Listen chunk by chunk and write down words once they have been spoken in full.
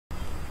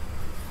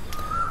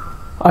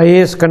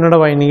IAS Kannada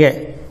ವಾಹಿನಿಗೆ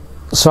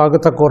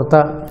ಸ್ವಾಗತ ಕೋರ್ತಾ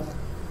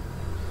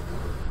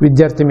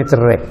ವಿದ್ಯಾರ್ಥಿ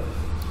ಮಿತ್ರರೇ,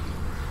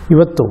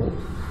 ಇವತ್ತು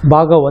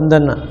ಭಾಗ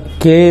 1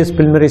 KAS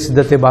ಪ್ರಿಲಿಮಿನರಿ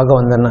ಸಿದ್ಧತೆ ಭಾಗ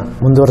 1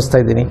 ಮುಂದುವರಿಸ್ತಾ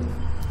ಇದ್ದೀನಿ.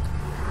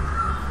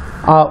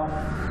 ಆ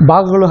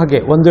ಭಾಗಗಳು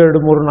ಹಾಗೆ 1,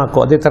 2, 3,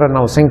 4 ಅದೇ ಥರ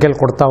ನಾವು ಸಂಖ್ಯೆಯಲ್ಲಿ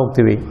ಕೊಡ್ತಾ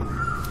ಹೋಗ್ತೀವಿ.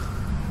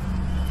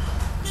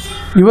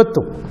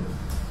 ಇವತ್ತು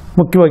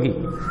ಮುಖ್ಯವಾಗಿ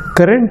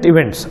ಕರೆಂಟ್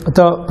ಇವೆಂಟ್ಸ್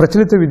ಅಥವಾ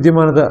ಪ್ರಚಲಿತ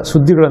ವಿದ್ಯಮಾನದ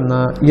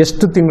ಸುದ್ದಿಗಳನ್ನು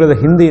ಎಷ್ಟು ತಿಂಗಳ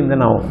ಹಿಂದೆಯಿಂದ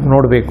ನಾವು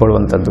ನೋಡಬೇಕು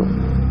ಅನ್ನುವಂಥದ್ದು.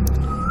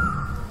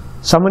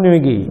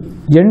 ಸಾಮಾನ್ಯವಾಗಿ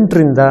 8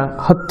 ರಿಂದ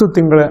 10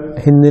 ತಿಂಗಳ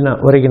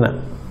ಹಿಂದಿನವರೆಗಿನ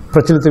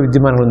ಪ್ರಚಲಿತ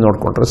ವಿದ್ಯಮಾನಗಳನ್ನು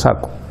ನೋಡಿಕೊಂಡ್ರೆ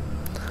ಸಾಕು.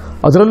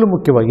 ಅದರಲ್ಲೂ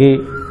ಮುಖ್ಯವಾಗಿ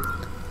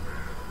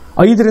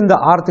 5 ರಿಂದ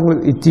 6 ತಿಂಗಳು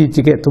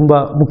ಇತ್ತೀಚೆಗೆ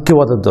ತುಂಬ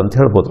ಮುಖ್ಯವಾದದ್ದು ಅಂತ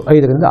ಹೇಳ್ಬೋದು.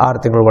 5 ರಿಂದ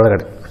 6 ತಿಂಗಳ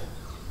ಒಳಗಡೆ.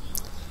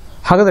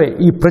 ಹಾಗಾದರೆ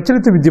ಈ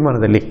ಪ್ರಚಲಿತ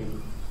ವಿದ್ಯಮಾನದಲ್ಲಿ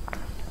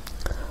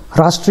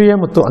ರಾಷ್ಟ್ರೀಯ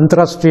ಮತ್ತು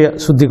ಅಂತಾರಾಷ್ಟ್ರೀಯ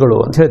ಸುದ್ದಿಗಳು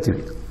ಅಂತ ಹೇಳ್ತೀವಿ.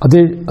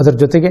 ಅದರ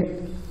ಜೊತೆಗೆ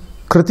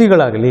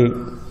ಕೃತಿಗಳಾಗಲಿ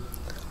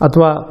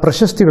ಅಥವಾ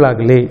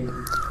ಪ್ರಶಸ್ತಿಗಳಾಗಲಿ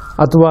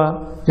ಅಥವಾ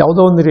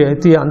ಯಾವುದೋ ಒಂದು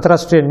ರೀತಿಯ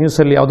ಅಂತಾರಾಷ್ಟ್ರೀಯ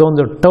ನ್ಯೂಸಲ್ಲಿ ಯಾವುದೋ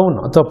ಒಂದು ಟೌನ್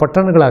ಅಥವಾ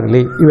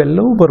ಪಟ್ಟಣಗಳಾಗಲಿ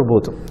ಇವೆಲ್ಲವೂ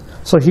ಬರ್ಬೋದು.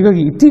 ಸೊ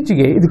ಹೀಗಾಗಿ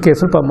ಇತ್ತೀಚೆಗೆ ಇದಕ್ಕೆ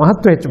ಸ್ವಲ್ಪ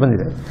ಮಹತ್ವ ಹೆಚ್ಚು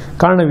ಬಂದಿದೆ.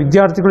 ಕಾರಣ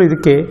ವಿದ್ಯಾರ್ಥಿಗಳು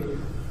ಇದಕ್ಕೆ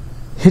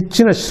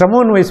ಹೆಚ್ಚಿನ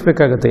ಶ್ರಮವನ್ನು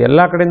ವಹಿಸಬೇಕಾಗತ್ತೆ. ಎಲ್ಲ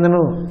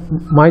ಕಡೆಯಿಂದನೂ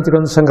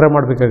ಮಾಹಿತಿಗಳನ್ನು ಸಂಗ್ರಹ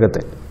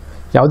ಮಾಡಬೇಕಾಗತ್ತೆ.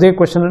 ಯಾವುದೇ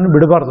ಕ್ವಶನನ್ನು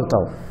ಬಿಡಬಾರ್ದು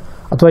ತಾವು,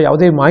 ಅಥವಾ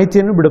ಯಾವುದೇ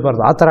ಮಾಹಿತಿಯನ್ನು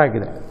ಬಿಡಬಾರ್ದು. ಆ ಥರ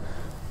ಆಗಿದೆ.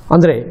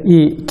 ಅಂದರೆ ಈ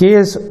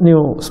KAS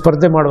ನೀವು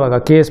ಸ್ಪರ್ಧೆ ಮಾಡುವಾಗ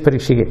KAS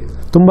ಪರೀಕ್ಷೆಗೆ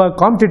ತುಂಬ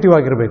ಕಾಂಪಿಟೇಟಿವ್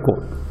ಆಗಿರಬೇಕು.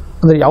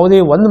 ಅಂದರೆ ಯಾವುದೇ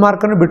 1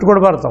 ಮಾರ್ಕನ್ನು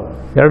ಬಿಟ್ಕೊಡ್ಬಾರ್ದು, ತಾವು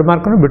 2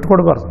 ಮಾರ್ಕನ್ನು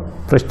ಬಿಟ್ಕೊಡ್ಬಾರ್ದು,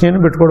 ಪ್ರಶ್ನೆಯನ್ನು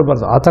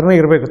ಬಿಟ್ಕೊಡ್ಬಾರ್ದು. ಆ ಥರನೇ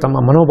ಇರಬೇಕು ತಮ್ಮ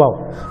ಮನೋಭಾವ.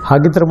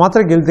 ಹಾಗಿದ್ದರೆ ಮಾತ್ರ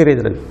ಗೆಲ್ತೀರಿ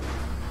ಇದರಲ್ಲಿ.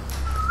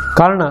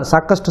 ಕಾರಣ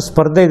ಸಾಕಷ್ಟು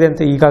ಸ್ಪರ್ಧೆ ಇದೆ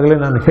ಅಂತ ಈಗಾಗಲೇ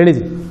ನಾನು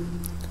ಹೇಳಿದ್ದೀನಿ.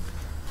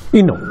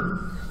 ಇನ್ನು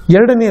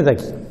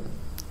ಎರಡನೆಯದಾಗಿ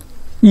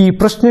ಈ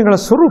ಪ್ರಶ್ನೆಗಳ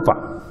ಸ್ವರೂಪ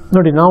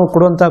ನೋಡಿ. ನಾವು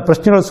ಕೊಡುವಂಥ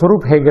ಪ್ರಶ್ನೆಗಳ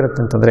ಸ್ವರೂಪ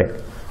ಹೇಗಿರುತ್ತೆ ಅಂತಂದರೆ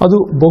ಅದು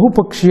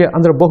ಬಹುಪಕ್ಷೀಯ,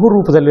 ಅಂದರೆ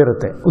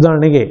ಬಹುರೂಪದಲ್ಲಿರುತ್ತೆ.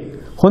 ಉದಾಹರಣೆಗೆ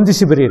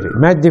ಹೊಂದಿಸಿ ಬರೆಯಿರಿ,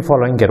 ಮ್ಯಾಚ್ ದಿ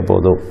ಫಾಲೋಯಿಂಗ್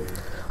ಇರ್ಬೋದು,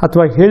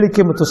 ಅಥವಾ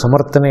ಹೇಳಿಕೆ ಮತ್ತು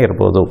ಸಮರ್ಥನೆ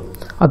ಇರ್ಬೋದು,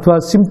 ಅಥವಾ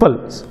ಸಿಂಪಲ್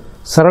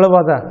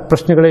ಸರಳವಾದ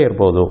ಪ್ರಶ್ನೆಗಳೇ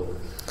ಇರ್ಬೋದು,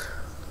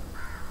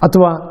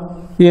 ಅಥವಾ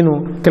ಏನು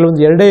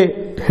ಕೆಲವೊಂದು 2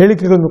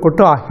 ಹೇಳಿಕೆಗಳನ್ನು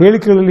ಕೊಟ್ಟು ಆ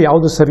ಹೇಳಿಕೆಗಳಲ್ಲಿ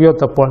ಯಾವುದು ಸರಿಯೋ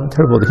ತಪ್ಪೋ ಅಂತ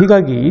ಹೇಳ್ಬೋದು.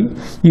 ಹೀಗಾಗಿ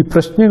ಈ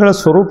ಪ್ರಶ್ನೆಗಳ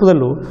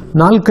ಸ್ವರೂಪದಲ್ಲೂ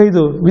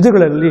 4-5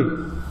 ವಿಧಗಳಲ್ಲಿ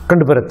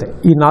ಕಂಡುಬರುತ್ತೆ.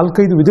 ಈ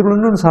 4-5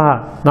 ವಿಧಗಳನ್ನು ಸಹ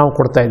ನಾವು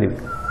ಕೊಡ್ತಾ ಇದ್ದೀವಿ.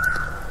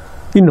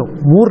 ಇನ್ನು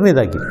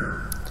ಮೂರನೇದಾಗಿ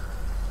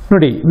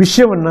ನೋಡಿ,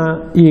 ವಿಷಯವನ್ನು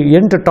ಈ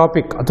 8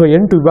 ಟಾಪಿಕ್ ಅಥವಾ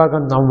 8 ವಿಭಾಗ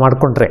ನಾವು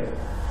ಮಾಡಿಕೊಂಡ್ರೆ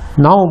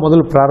ನಾವು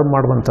ಮೊದಲು ಪ್ರಾರಂಭ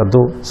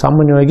ಮಾಡುವಂಥದ್ದು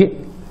ಸಾಮಾನ್ಯವಾಗಿ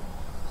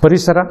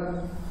ಪರಿಸರ,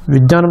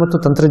 ವಿಜ್ಞಾನ ಮತ್ತು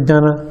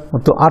ತಂತ್ರಜ್ಞಾನ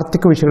ಮತ್ತು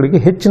ಆರ್ಥಿಕ ವಿಷಯಗಳಿಗೆ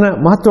ಹೆಚ್ಚಿನ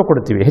ಮಹತ್ವ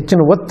ಕೊಡ್ತೀವಿ,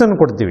 ಹೆಚ್ಚಿನ ಒತ್ತನ್ನು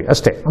ಕೊಡ್ತೀವಿ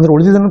ಅಷ್ಟೇ. ಅಂದರೆ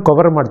ಉಳಿದಿದ್ದನ್ನು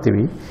ಕವರ್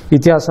ಮಾಡ್ತೀವಿ,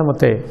 ಇತಿಹಾಸ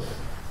ಮತ್ತು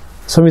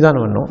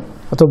ಸಂವಿಧಾನವನ್ನು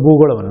ಅಥವಾ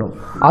ಭೂಗೋಳವನ್ನು.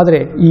 ಆದರೆ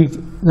ಈ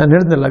ನಾನು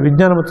ಹೇಳಿದ್ನಲ್ಲ,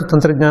 ವಿಜ್ಞಾನ ಮತ್ತು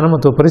ತಂತ್ರಜ್ಞಾನ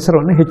ಮತ್ತು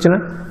ಪರಿಸರವನ್ನು ಹೆಚ್ಚಿನ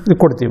ಇದು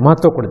ಕೊಡ್ತೀವಿ,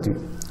 ಮಹತ್ವ ಕೊಡ್ತೀವಿ.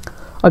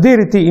 ಅದೇ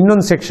ರೀತಿ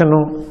ಇನ್ನೊಂದು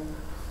ಸೆಕ್ಷನ್ನು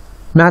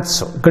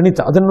ಮ್ಯಾಥ್ಸ್, ಗಣಿತ,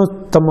 ಅದನ್ನು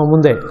ತಮ್ಮ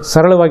ಮುಂದೆ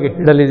ಸರಳವಾಗಿ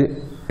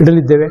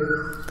ಇಡಲಿದ್ದೇವೆ.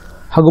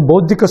 ಹಾಗೂ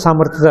ಬೌದ್ಧಿಕ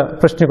ಸಾಮರ್ಥ್ಯದ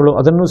ಪ್ರಶ್ನೆಗಳು,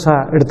 ಅದನ್ನು ಸಹ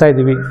ಇಡ್ತಾ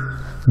ಇದ್ದೀವಿ.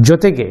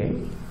 ಜೊತೆಗೆ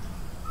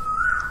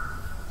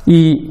ಈ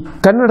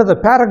ಕನ್ನಡದ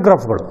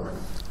ಪ್ಯಾರಾಗ್ರಾಫ್ಗಳು,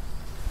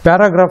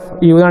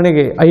 ಈ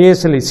ಉದಾಹರಣೆಗೆ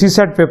IAS ಅಲ್ಲಿ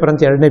CSAT ಪೇಪರ್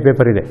ಅಂತ 2ನೇ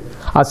ಪೇಪರ್ ಇದೆ.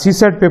 ಆ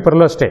CSAT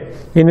ಪೇಪರಲ್ಲೂ ಅಷ್ಟೇ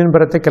ಏನೇನು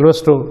ಬರುತ್ತೆ,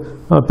 ಕೆಲವಷ್ಟು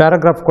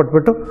ಪ್ಯಾರಾಗ್ರಾಫ್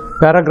ಕೊಟ್ಬಿಟ್ಟು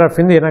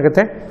ಪ್ಯಾರಾಗ್ರಾಫಿಂದ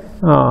ಏನಾಗುತ್ತೆ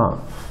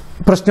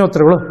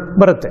ಪ್ರಶ್ನೋತ್ತರಗಳು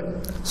ಬರುತ್ತೆ.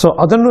 ಸೊ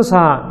ಅದನ್ನು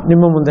ಸಹ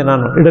ನಿಮ್ಮ ಮುಂದೆ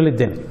ನಾನು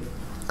ಇಡಲಿದ್ದೇನೆ.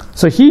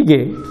 ಸೊ ಹೀಗೆ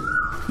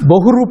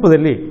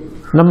ಬಹುರೂಪದಲ್ಲಿ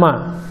ನಮ್ಮ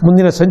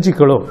ಮುಂದಿನ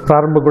ಸಂಚಿಕೆಗಳು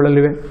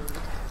ಪ್ರಾರಂಭಗೊಳ್ಳಲಿವೆ.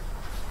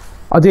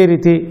 ಅದೇ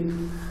ರೀತಿ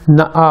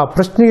ಆ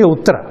ಪ್ರಶ್ನೆಗೆ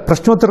ಉತ್ತರ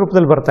ಪ್ರಶ್ನೋತ್ತರ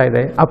ರೂಪದಲ್ಲಿ ಬರ್ತಾ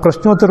ಇದೆ. ಆ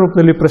ಪ್ರಶ್ನೋತ್ತರ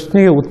ರೂಪದಲ್ಲಿ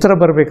ಪ್ರಶ್ನೆಗೆ ಉತ್ತರ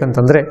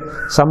ಬರಬೇಕಂತಂದರೆ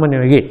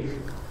ಸಾಮಾನ್ಯವಾಗಿ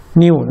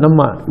ನೀವು ನಮ್ಮ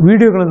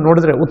ವಿಡಿಯೋಗಳನ್ನು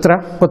ನೋಡಿದ್ರೆ ಉತ್ತರ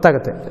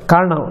ಗೊತ್ತಾಗುತ್ತೆ.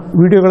 ಕಾರಣ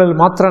ವಿಡಿಯೋಗಳಲ್ಲಿ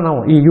ಮಾತ್ರ ನಾವು,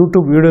 ಈ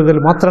ಯೂಟ್ಯೂಬ್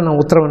ವಿಡಿಯೋದಲ್ಲಿ ಮಾತ್ರ ನಾವು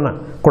ಉತ್ತರವನ್ನು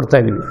ಕೊಡ್ತಾ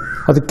ಇದ್ದೀವಿ.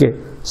 ಅದಕ್ಕೆ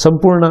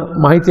ಸಂಪೂರ್ಣ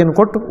ಮಾಹಿತಿಯನ್ನು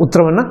ಕೊಟ್ಟು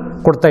ಉತ್ತರವನ್ನು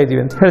ಕೊಡ್ತಾ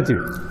ಇದ್ದೀವಿ ಅಂತ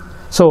ಹೇಳ್ತೀವಿ.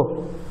 ಸೊ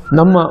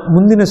ನಮ್ಮ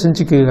ಮುಂದಿನ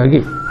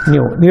ಸಂಚಿಕೆಗಾಗಿ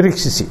ನೀವು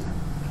ನಿರೀಕ್ಷಿಸಿ.